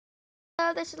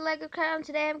Hello, this is Lego Crown.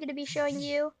 Today I'm going to be showing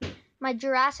you my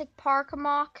Jurassic Park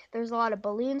mock. There's a lot of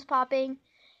balloons popping in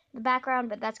the background,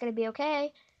 but that's going to be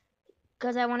okay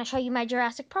because I want to show you my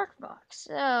Jurassic Park mock.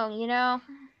 So,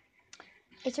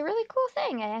 it's a really cool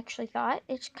thing, I actually thought.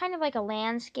 It's kind of like a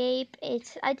landscape. It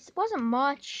wasn't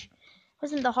much. It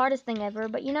wasn't the hardest thing ever,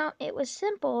 but it was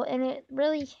simple and it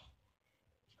really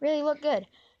looked good.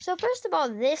 So first of all,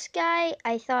 this guy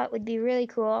I thought would be really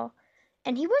cool.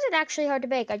 And he wasn't actually hard to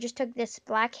make. I just took this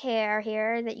black hair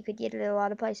here that you could get at a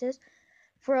lot of places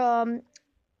from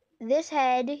this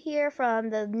head here from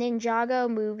the Ninjago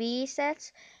movie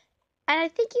sets. And I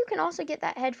think you can also get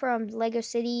that head from Lego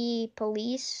City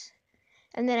Police.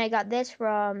 And then I got this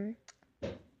from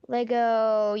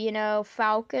Lego,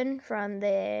 Falcon from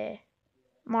the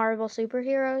Marvel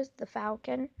superheroes, the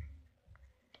Falcon.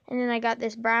 And then I got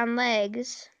this brown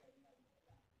legs,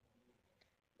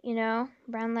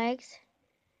 brown legs.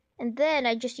 And then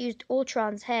I just used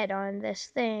Ultron's head on this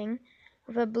thing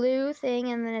with a blue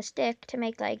thing and then a stick to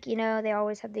make they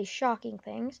always have these shocking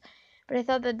things. But I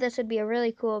thought that this would be a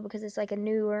really cool because it's like a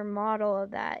newer model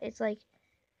of that. It's like,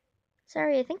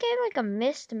 sorry, I think I have like a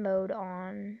mist mode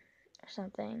on or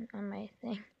something on my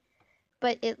thing.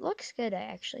 But it looks good, I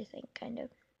actually think, kind of.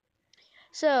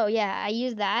 So yeah, I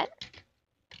used that.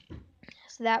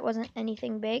 So that wasn't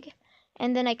anything big.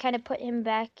 And then I kind of put him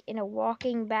back in a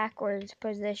walking backwards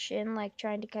position, like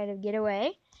trying to kind of get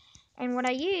away. And what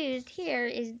I used here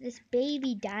is this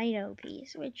baby dino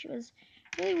piece, which was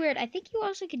really weird. I think you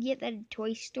also could get that in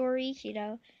Toy Story,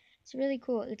 It's really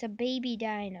cool. It's a baby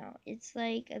dino. It's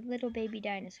like a little baby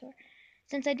dinosaur.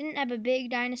 Since I didn't have a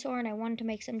big dinosaur and I wanted to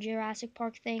make some Jurassic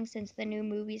Park things since the new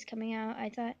movie's coming out, I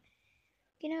thought,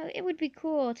 it would be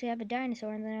cool to have a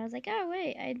dinosaur. And then I was like, oh,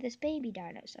 wait, I have this baby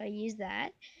dino. So I used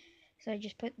that. So I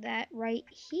just put that right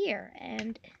here.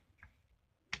 And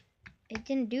it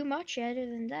didn't do much other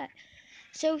than that.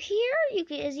 So here,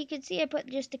 as you can see, I put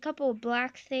just a couple of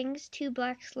black things, 2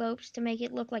 black slopes to make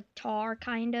it look like tar,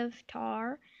 kind of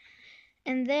tar.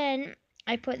 And then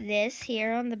I put this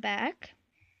here on the back.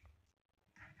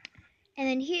 And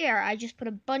then here, I just put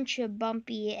a bunch of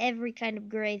bumpy, every kind of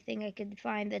gray thing I could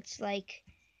find that's like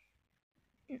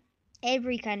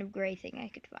every kind of gray thing I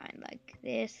could find, like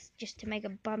this, just to make a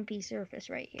bumpy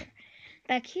surface right here.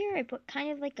 Back here, I put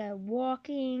kind of like a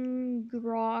walking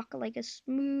rock, like a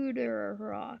smoother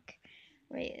rock.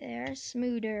 Right there,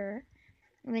 smoother.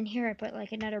 And then here I put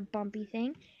like another bumpy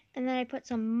thing. And then I put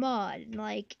some mud,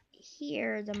 like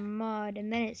here the mud.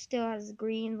 And then it still has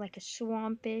green, like a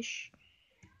swampish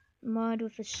mud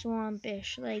with a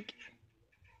swampish, like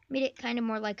made it kind of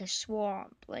more like a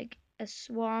swamp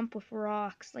with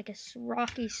rocks, like a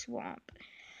rocky swamp.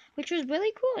 Which was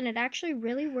really cool, and it actually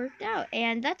really worked out.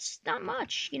 And that's not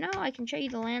much, I can show you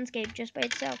the landscape just by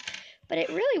itself. But it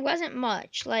really wasn't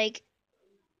much, but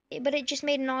it just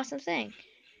made an awesome thing.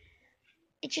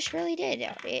 It just really did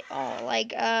it all.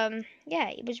 Yeah,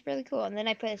 it was really cool. And then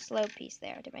I put a slope piece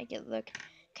there to make it look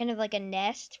kind of like a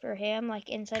nest for him, like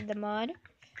inside the mud.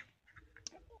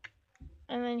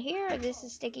 And then here, this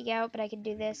is sticking out, but I can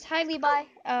do this. Hi, Levi.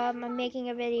 I'm making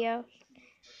a video.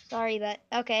 Sorry, but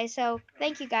okay. So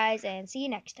thank you guys, and see you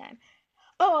next time.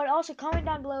 Oh, and also comment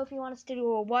down below if you want us to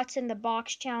do a What's in the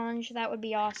Box challenge. That would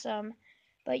be awesome.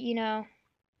 But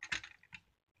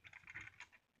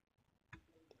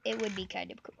it would be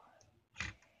kind of cool.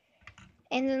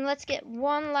 And then let's get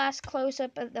one last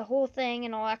close-up of the whole thing,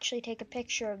 and I'll actually take a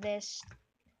picture of this,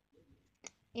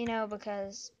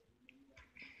 because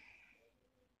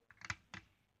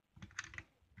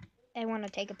I want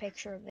to take a picture of it.